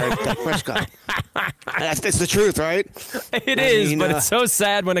Jason Garrett and Dak Prescott. That's the truth, right? It is, but it's so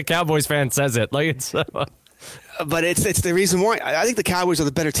sad when a Cowboys fan says it. Like it's. But it's the reason why. I think the Cowboys are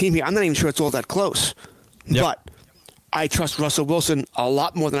the better team here. I'm not even sure it's all that close. Yep. But I trust Russell Wilson a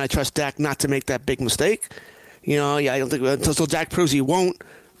lot more than I trust Dak not to make that big mistake. I don't think until Dak proves he won't.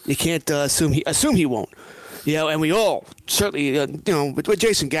 You can't assume he won't. And we all certainly, with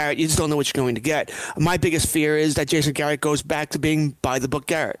Jason Garrett, you just don't know what you're going to get. My biggest fear is that Jason Garrett goes back to being by the book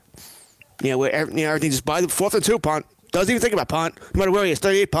Garrett. Where everything just by the 4th and 2 punt. Doesn't even think about punt. No matter where he is,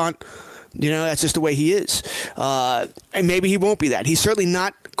 38 punt. That's just the way he is. And maybe he won't be that. He's certainly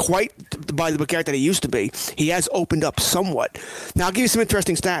not quite by the book Garrett that he used to be. He has opened up somewhat. Now, I'll give you some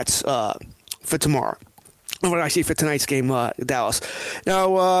interesting stats for tomorrow. Actually, for tonight's game, Dallas.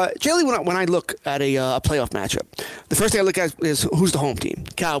 Now, generally, when I look at a playoff matchup, the first thing I look at is who's the home team,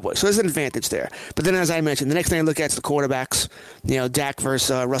 Cowboys. So there's an advantage there. But then, as I mentioned, the next thing I look at is the quarterbacks. Dak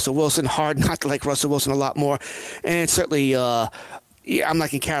versus Russell Wilson. Hard not to like Russell Wilson a lot more, and certainly, I'm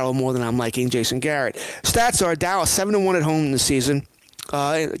liking Carroll more than I'm liking Jason Garrett. Stats are Dallas 7-1 at home in the season.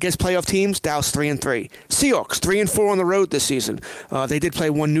 Against playoff teams, Dallas 3-3. Seahawks 3-4 on the road this season. They did play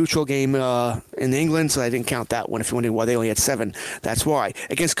one neutral game in England, so I didn't count that one. If you're wondering why they only had 7, that's why.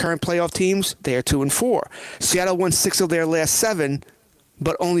 Against current playoff teams, they are 2-4. Seattle won 6 of their last 7,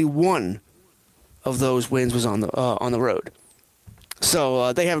 but only 1 of those wins was on the road.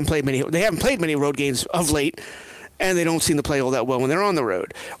 So they haven't played many road games of late. and they don't seem to play all that well when they're on the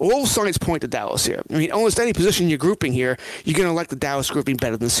road. All signs point to Dallas here. I mean, almost any position you're grouping here, you're going to like the Dallas grouping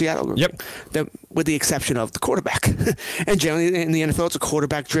better than the Seattle grouping. Yep. With the exception of the quarterback. And generally in the NFL, it's a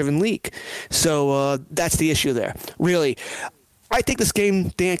quarterback-driven league. So that's the issue there. Really, I think this game,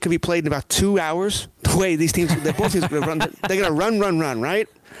 Dan, could be played in about 2 hours. The way these teams, both teams are going to run. They're going to run, right?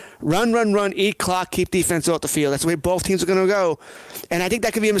 Run, eat clock, keep defense off the field. That's the way both teams are going to go. And I think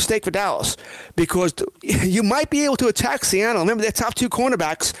that could be a mistake for Dallas because you might be able to attack Seattle. Remember, their top two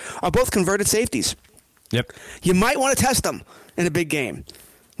cornerbacks are both converted safeties. Yep. You might want to test them in a big game.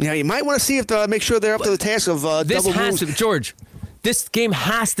 You might want to see if make sure they're up to the task of double moves. George, this game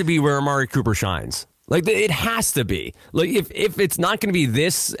has to be where Amari Cooper shines. Like, it has to be. Like, if it's not going to be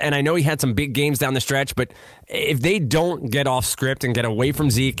this, and I know he had some big games down the stretch, but if they don't get off script and get away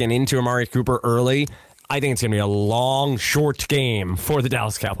from Zeke and into Amari Cooper early, I think it's going to be a long, short game for the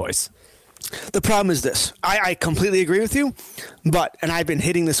Dallas Cowboys. The problem is this. I completely agree with you, and I've been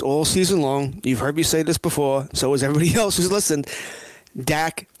hitting this all season long. You've heard me say this before, so has everybody else who's listened.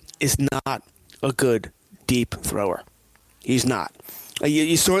 Dak is not a good deep thrower. He's not.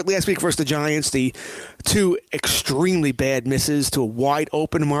 You saw it last week versus the Giants, the two extremely bad misses to a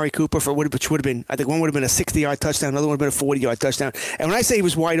wide-open Amari Cooper, which would have been, I think one would have been a 60-yard touchdown, another one would have been a 40-yard touchdown. And when I say he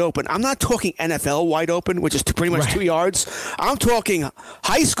was wide open, I'm not talking NFL wide open, which is pretty much 2 yards. I'm talking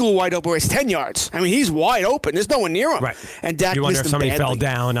high school wide open where it's 10 yards. I mean, he's wide open. There's no one near him. Right. And Dak you wonder missed if somebody badly. fell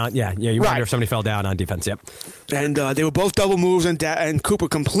down on, you wonder if somebody fell down on defense, yep. And they were both double moves, and Cooper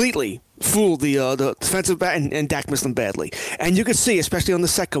completely fooled the defensive back, and Dak missed them badly. And you could see, especially on the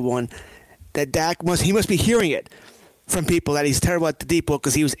second one, that Dak must be hearing it from people that he's terrible at the deep ball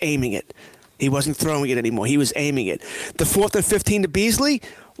because he was aiming it. He wasn't throwing it anymore. He was aiming it. The 4th and 15 to Beasley,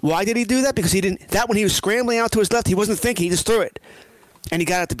 why did he do that? Because he didn't. That when he was scrambling out to his left, he wasn't thinking. He just threw it, and he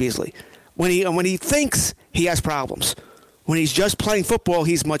got it to Beasley. When he thinks, he has problems. When he's just playing football,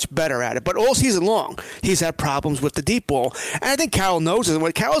 he's much better at it. But all season long, he's had problems with the deep ball. And I think Carroll knows it. And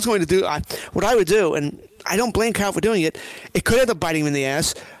what Carroll's going to do, what I would do, and I don't blame Carroll for doing it, it could end up biting him in the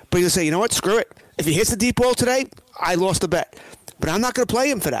ass. But he'll say, you know what, screw it. If he hits the deep ball today, I lost the bet. But I'm not going to play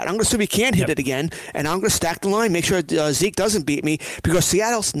him for that. I'm going to assume he can't hit it again, and I'm going to stack the line, make sure Zeke doesn't beat me, because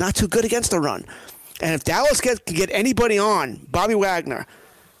Seattle's not too good against the run. And if Dallas can get anybody on, Bobby Wagner,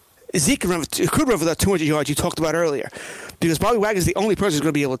 Zeke could run for that 200 yards you talked about earlier, because Bobby Wagner is the only person who's going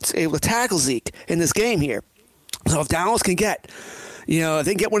to be able to tackle Zeke in this game here. So if Dallas can get, if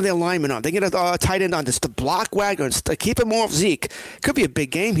they can get one of their linemen on, they can get a tight end on just to block Wagner and to keep him off Zeke. Could be a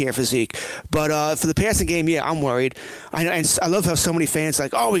big game here for Zeke. But for the passing game, I'm worried. I love how so many fans are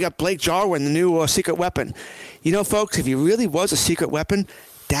like, oh, we got Blake Jarwin, the new secret weapon. Folks, if he really was a secret weapon,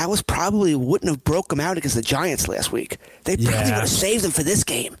 Dallas probably wouldn't have broke him out against the Giants last week. They probably would have saved him for this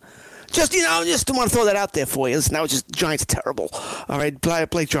game. Just want to throw that out there for you. Listen, now it's just Giants terrible. All right,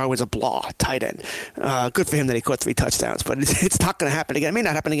 Blake Jarwin's a tight end. Good for him that he caught 3 touchdowns, but it's not going to happen again. It may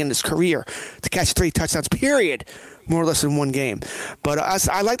not happen again in his career to catch 3 touchdowns, period, more or less in one game. But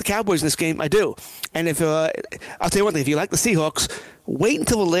I like the Cowboys in this game. I do. And I'll tell you one thing, if you like the Seahawks, wait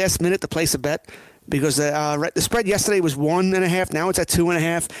until the last minute to place a bet. Because the spread yesterday was 1.5. Now it's at 2.5.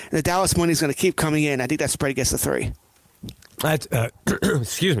 And the Dallas money is going to keep coming in. I think that spread gets to 3. That's,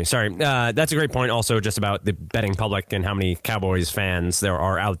 excuse me, sorry. That's a great point also just about the betting public and how many Cowboys fans there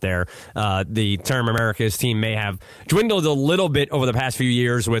are out there. The term America's team may have dwindled a little bit over the past few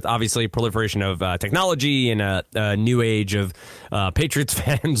years with obviously proliferation of technology and a new age of Patriots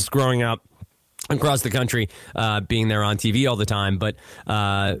fans growing up across the country, being there on TV all the time, but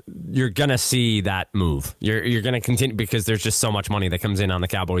you're gonna see that move. You're gonna continue because there's just so much money that comes in on the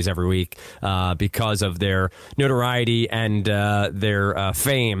Cowboys every week because of their notoriety and their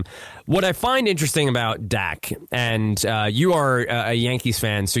fame. What I find interesting about Dak, and you are a Yankees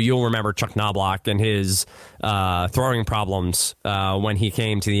fan, so you'll remember Chuck Knobloch and his throwing problems when he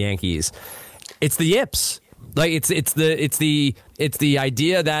came to the Yankees. It's the yips. Like it's the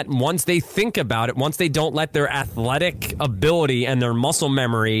idea that once they think about it, once they don't let their athletic ability and their muscle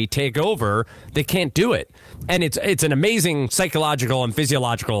memory take over, they can't do it. And it's an amazing psychological and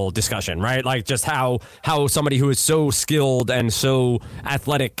physiological discussion, right? Like just how somebody who is so skilled and so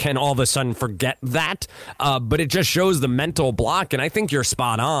athletic can all of a sudden forget that. But it just shows the mental block, and I think you're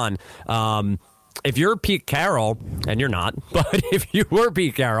spot on. If you're Pete Carroll, and you're not, but if you were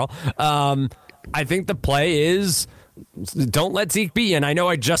Pete Carroll, I think the play is don't let Zeke be. And I know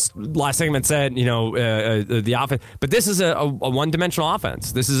I just last segment said, the offense, but this is a one-dimensional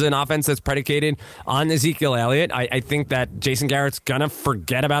offense. This is an offense that's predicated on Ezekiel Elliott. I think that Jason Garrett's going to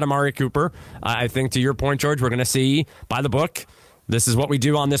forget about Amari Cooper. I think to your point, George, we're going to see by the book This is what we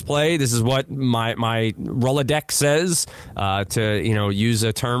do on this play. This is what my Rolodex says, to use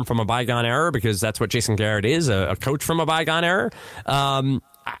a term from a bygone era, because that's what Jason Garrett is, a coach from a bygone era.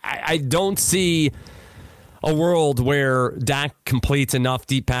 I don't see a world where Dak completes enough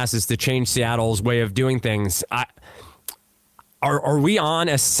deep passes to change Seattle's way of doing things. Are we on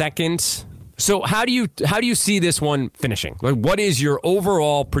a second? So how do you see this one finishing? Like, what is your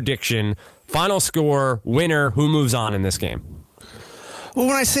overall prediction? Final score, winner, who moves on in this game? Well,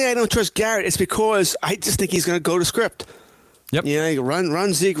 when I say I don't trust Garrett, it's because I just think he's going to go to script. Yep.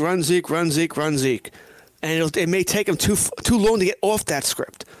 Run Zeke, run Zeke, run Zeke, run Zeke. And it may take him too long to get off that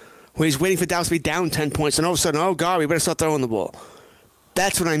script, where he's waiting for Dallas to be down 10 points, and all of a sudden, oh, God, we better start throwing the ball.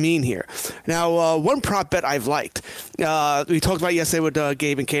 That's what I mean here. Now, one prop bet I've liked, we talked about yesterday with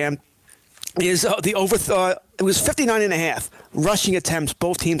Gabe and Cam, is the over. It was 59.5 rushing attempts,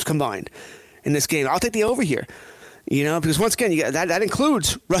 both teams combined in this game. I'll take the over here. Because once again, that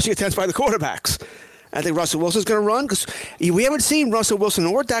includes rushing attempts by the quarterbacks. I think Russell Wilson's going to run, because we haven't seen Russell Wilson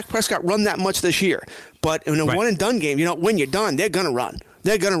or Dak Prescott run that much this year. But in a one-and-done game, when you're done, they're going to run.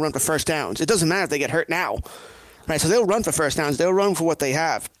 They're going to run for first downs. It doesn't matter if they get hurt now. Right? So they'll run for first downs. They'll run for what they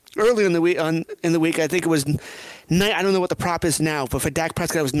have. Earlier in the week, I think it was, I don't know what the prop is now, but for Dak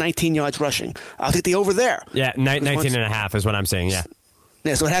Prescott, it was 19 yards rushing. I'll take the over there. Yeah, 19.5 is what I'm saying, yeah.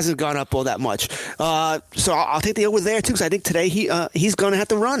 Yeah, so it hasn't gone up all that much. So I'll take the over there, too, because I think today he's going to have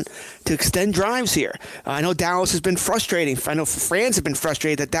to run to extend drives here. I know Dallas has been frustrating. I know fans have been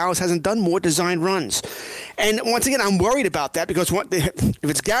frustrated that Dallas hasn't done more designed runs. And once again, I'm worried about that, because if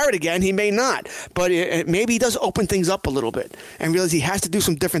it's Garrett again, he may not. But maybe he does open things up a little bit and realize he has to do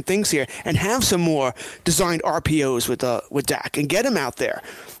some different things here and have some more designed RPOs with Dak and get him out there.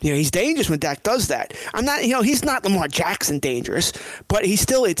 He's dangerous when Dak does that. He's not Lamar Jackson dangerous, but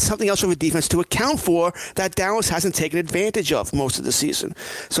it's something else from a defense to account for that Dallas hasn't taken advantage of most of the season.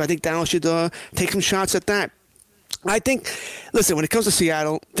 So I think Dallas should take some shots at that. I think, listen, when it comes to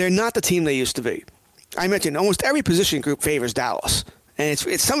Seattle, they're not the team they used to be. I mentioned almost every position group favors Dallas. And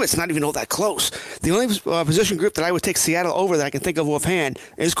some of it's not even all that close. The only position group that I would take Seattle over that I can think of offhand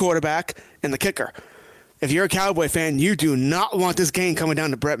is quarterback and the kicker. If you're a Cowboy fan, you do not want this game coming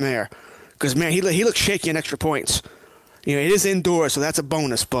down to Brett Maher, because, man, he looks shaky in extra points. It is indoors, so that's a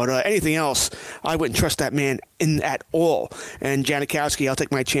bonus. But anything else, I wouldn't trust that man at all. And Janikowski, I'll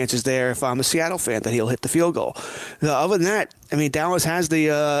take my chances there if I'm a Seattle fan that he'll hit the field goal. Other than that, Dallas has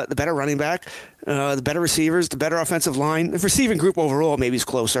the better running back, the better receivers, the better offensive line. The receiving group overall maybe is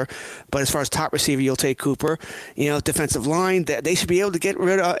closer. But as far as top receiver, you'll take Cooper. Defensive line, they should be able to get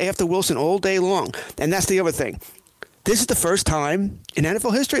rid of after Wilson all day long. And that's the other thing. This is the first time in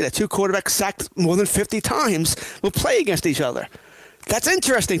NFL history that two quarterbacks sacked more than 50 times will play against each other. That's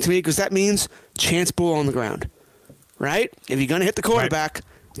interesting to me, because that means chance ball on the ground, right? If you're going to hit the quarterback,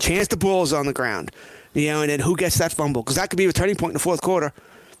 chance the ball is on the ground. And then who gets that fumble? Because that could be a turning point in the fourth quarter.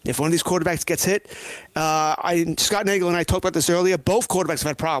 If one of these quarterbacks gets hit, Scott Nagel and I talked about this earlier, both quarterbacks have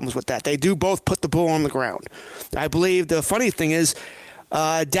had problems with that. They do both put the ball on the ground. I believe the funny thing is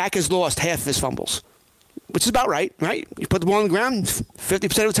Dak has lost half of his fumbles, which is about right? You put the ball on the ground, 50%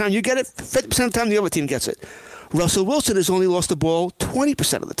 of the time you get it, 50% of the time the other team gets it. Russell Wilson has only lost the ball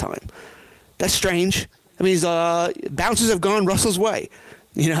 20% of the time. That's strange. His bounces have gone Russell's way.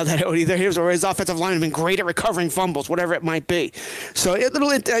 That either his or his offensive line have been great at recovering fumbles, whatever it might be. So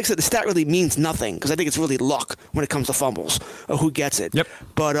like I said, the stat really means nothing, because I think it's really luck when it comes to fumbles or who gets it. Yep.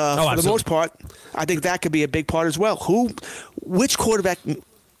 But for the most part, I think that could be a big part as well. Which quarterback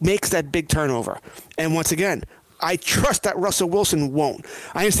makes that big turnover? And once again, I trust that Russell Wilson won't.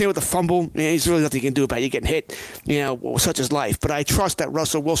 I understand with the fumble, there's really nothing you can do about it. You're getting hit, such is life. But I trust that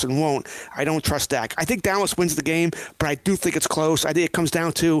Russell Wilson won't. I don't trust Dak. I think Dallas wins the game, but I do think it's close. I think it comes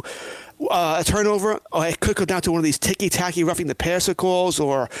down to a turnover, or it could come down to one of these ticky-tacky roughing the passer calls,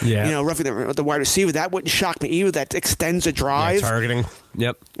 or roughing the wide receiver. That wouldn't shock me either. That extends a drive. Yeah, targeting.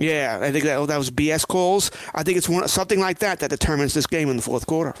 Yep. Yeah, I think that was BS calls. I think it's something like that determines this game in the fourth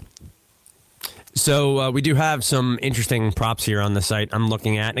quarter. So we do have some interesting props here on the site I'm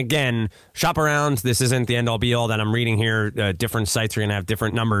looking at. And again, shop around. This isn't the end-all be-all that I'm reading here. Different sites are going to have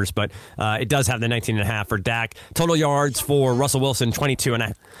different numbers, but it does have the 19.5 for Dak. Total yards for Russell Wilson,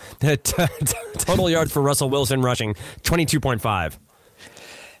 22.5. Total yards for Russell Wilson rushing, 22.5.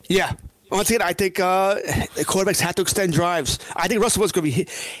 Yeah. Once again, I think the quarterbacks have to extend drives. I think Russell Wilson's going to be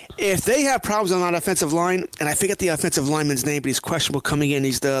 – if they have problems on that offensive line, and I forget the offensive lineman's name, but he's questionable coming in.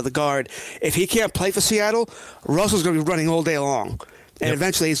 He's the guard. If he can't play for Seattle, Russell's going to be running all day long. And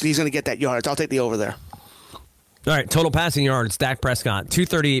eventually he's going to get that yards. I'll take the over there. All right, total passing yards, Dak Prescott,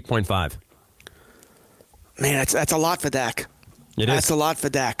 238.5. Man, that's a lot for Dak. That's a lot for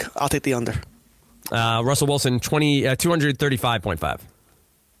Dak. I'll take the under. Russell Wilson, 235.5.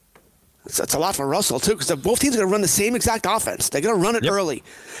 That's a lot for Russell, too, because both teams are going to run the same exact offense. They're going to run it early.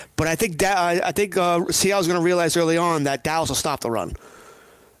 But I think Seattle's going to realize early on that Dallas will stop the run.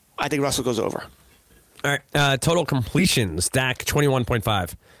 I think Russell goes over. All right. Total completions, Dak,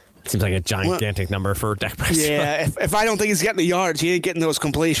 21.5. Seems like a gigantic number for Dak Prescott. Yeah, if I don't think he's getting the yards, he ain't getting those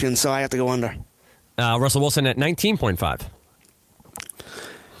completions, so I have to go under. Russell Wilson at 19.5.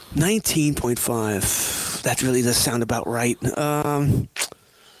 19.5. That really does sound about right. When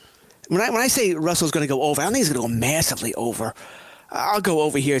I say Russell's going to go over, I don't think he's going to go massively over. I'll go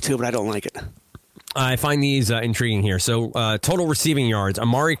over here, too, but I don't like it. I find these intriguing here. So, total receiving yards,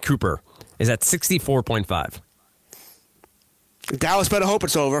 Amari Cooper is at 64.5. Dallas better hope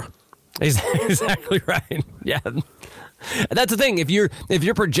it's over. Exactly right. Yeah. That's the thing. If you're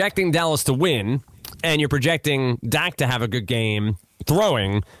projecting Dallas to win and you're projecting Dak to have a good game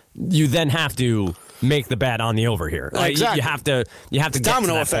throwing, you then have to make the bet on the over here. Exactly. You have to get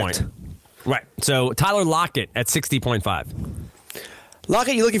domino to that effect. point. Right. So Tyler Lockett at 60.5.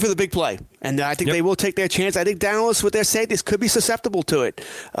 Lockett, you're looking for the big play, and I think they will take their chance. I think Dallas, with their safeties, could be susceptible to it.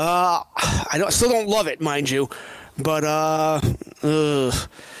 I still don't love it, mind you, but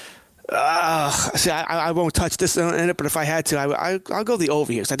see, I won't touch this in it. But if I had to, I'll go the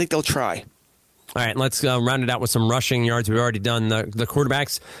over here because I think they'll try. All right, let's round it out with some rushing yards. We've already done the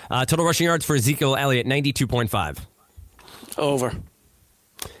quarterbacks. Total rushing yards for Ezekiel Elliott, 92.5. Over.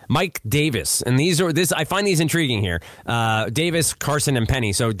 Mike Davis, and I find these intriguing here. Davis, Carson, and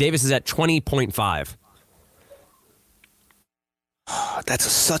Penny. So Davis is at 20.5. That's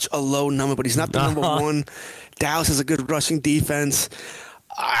such a low number, but he's not the number one. Dallas has a good rushing defense.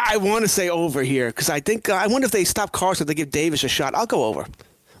 I want to say over here because I wonder if they stop Carson, they give Davis a shot. I'll go over.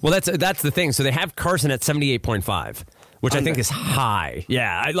 Well, that's the thing. So they have Carson at 78.5, which I think is high.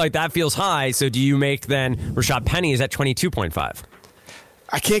 Yeah, that feels high. So do you make then Rashad Penny is at 22.5?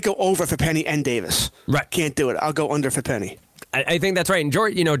 I can't go over for Penny and Davis. Right. Can't do it. I'll go under for Penny. I think that's right. And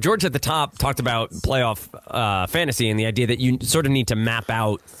George at the top talked about playoff fantasy and the idea that you sort of need to map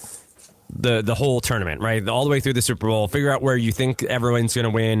out the whole tournament, right? All the way through the Super Bowl, figure out where you think everyone's going to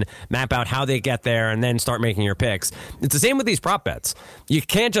win, map out how they get there, and then start making your picks. It's the same with these prop bets. You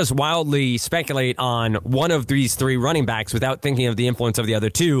can't just wildly speculate on one of these three running backs without thinking of the influence of the other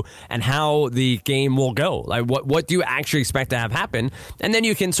two and how the game will go. Like, what do you actually expect to have happen? And then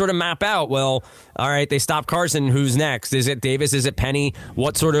you can sort of map out, well, all right, they stop Carson, who's next? Is it Davis? Is it Penny?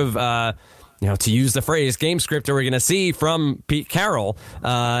 What sort of... to use the phrase, game script are we going to see from Pete Carroll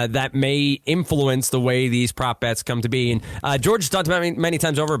that may influence the way these prop bets come to be? And George talked about many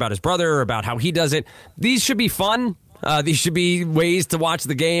times over about his brother, about how he does it. These should be fun. These should be ways to watch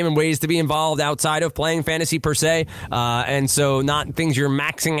the game and ways to be involved outside of playing fantasy per se. And so not things you're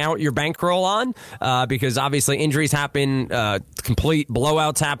maxing out your bankroll on because obviously injuries happen, complete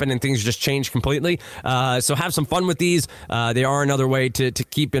blowouts happen, and things just change completely. So have some fun with these. They are another way to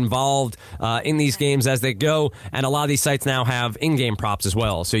keep involved in these games as they go. And a lot of these sites now have in-game props as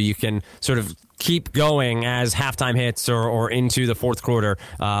well. So you can sort of keep going as halftime hits or into the fourth quarter.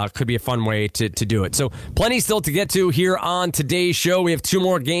 Could be a fun way to do it. So plenty still to get to here on today's show. We have two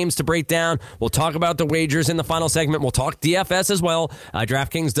more games to break down. We'll talk about the wagers in the final segment. We'll talk DFS as well.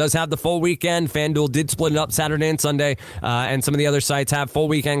 DraftKings does have the full weekend. FanDuel did split it up Saturday and Sunday, and some of the other sites have full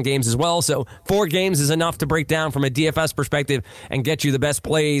weekend games as well. So 4 games is enough to break down from a DFS perspective and get you the best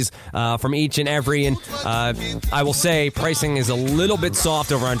plays from each and every. And I will say pricing is a little bit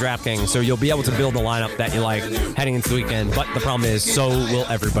soft over on DraftKings, so you'll be able to build a lineup that you like heading into the weekend, but the problem is so will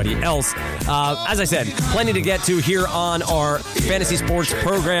everybody else. As I said, plenty to get to here on our fantasy sports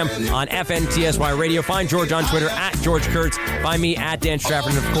program on FNTSY Radio. Find George on Twitter at George Kurtz. Find me at Dan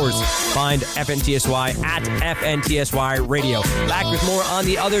Strafford, and of course find FNTSY at FNTSY Radio. Back with more on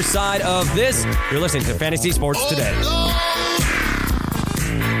the other side of this. You're listening to Fantasy Sports Today.